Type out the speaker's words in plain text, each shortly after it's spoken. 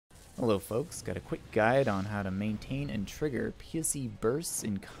Hello folks, got a quick guide on how to maintain and trigger PSE Bursts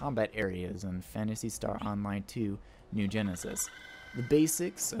in combat areas on Phantasy Star Online 2 New Genesis. The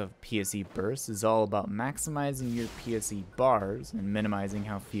basics of PSE Bursts is all about maximizing your PSE bars and minimizing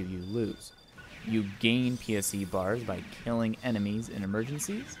how few you lose. You gain PSE bars by killing enemies in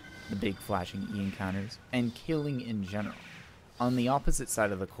emergencies, the big flashing E encounters, and killing in general. On the opposite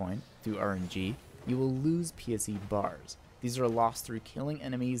side of the coin, through RNG, you will lose PSE bars. These are lost through killing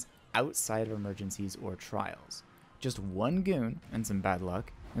enemies outside of emergencies or trials. Just one goon and some bad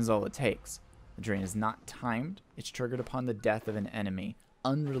luck is all it takes. The drain is not timed, it's triggered upon the death of an enemy,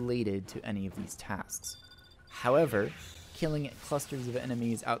 unrelated to any of these tasks. However, killing clusters of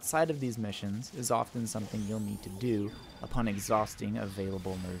enemies outside of these missions is often something you'll need to do upon exhausting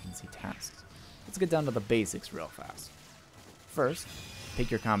available emergency tasks. Let's get down to the basics real fast. First,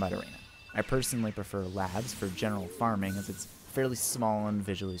 pick your combat arena. I personally prefer labs for general farming as it's fairly small and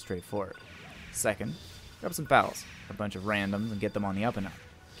visually straightforward. Second, grab some pals, a bunch of randoms, and get them on the up and up.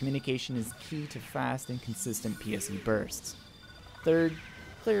 Communication is key to fast and consistent PSE bursts. Third,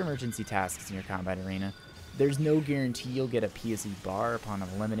 clear emergency tasks in your combat arena. There's no guarantee you'll get a PSE bar upon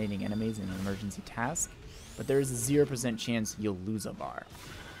eliminating enemies in an emergency task, but there is a 0% chance you'll lose a bar.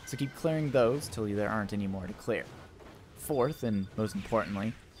 So keep clearing those till there aren't any more to clear. Fourth, and most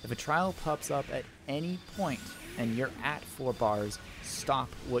importantly, if a trial pops up at any point and you're at 4 bars, stop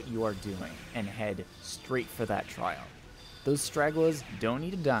what you are doing and head straight for that trial. Those stragglers don't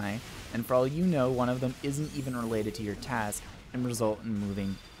need to die, and for all you know, one of them isn't even related to your task and result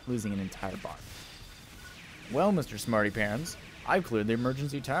in losing an entire bar. Well, Mr. Smarty Pants, I've cleared the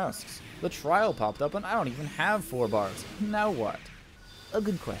emergency tasks. The trial popped up and I don't even have 4 bars. Now what? A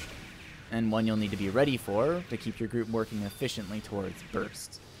good question, and one you'll need to be ready for to keep your group working efficiently towards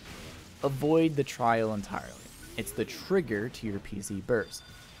bursts. Avoid the trial entirely. It's the trigger to your PSE burst.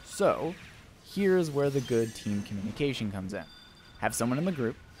 So, here's where the good team communication comes in. Have someone in the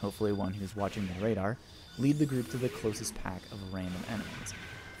group, hopefully one who's watching the radar, lead the group to the closest pack of random enemies.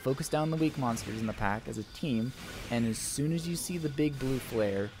 Focus down the weak monsters in the pack as a team, and as soon as you see the big blue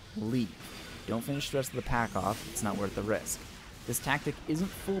flare, leave. Don't finish the rest of the pack off, it's not worth the risk. This tactic isn't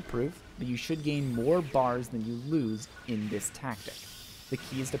foolproof, but you should gain more bars than you lose in this tactic. The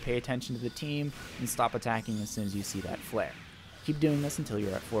key is to pay attention to the team and stop attacking as soon as you see that flare. Keep doing this until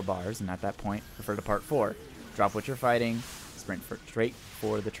you're at 4 bars, and at that point, refer to part 4. Drop what you're fighting, sprint straight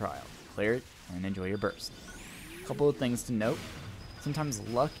for the trial. Clear it, and enjoy your burst. A couple of things to note. Sometimes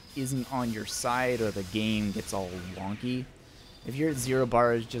luck isn't on your side or the game gets all wonky. If you're at 0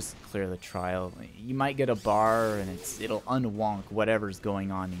 bars, just clear the trial. You might get a bar and it'll unwonk whatever's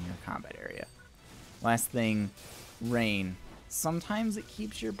going on in your combat area. Last thing, rain. Sometimes it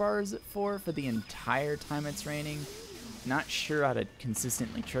keeps your bars at 4 for the entire time it's raining. Not sure how to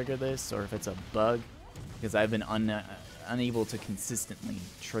consistently trigger this or if it's a bug, because I've been unable to consistently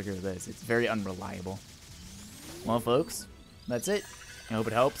trigger this. It's very unreliable. Well folks, that's it. I hope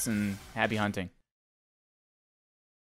it helps and happy hunting.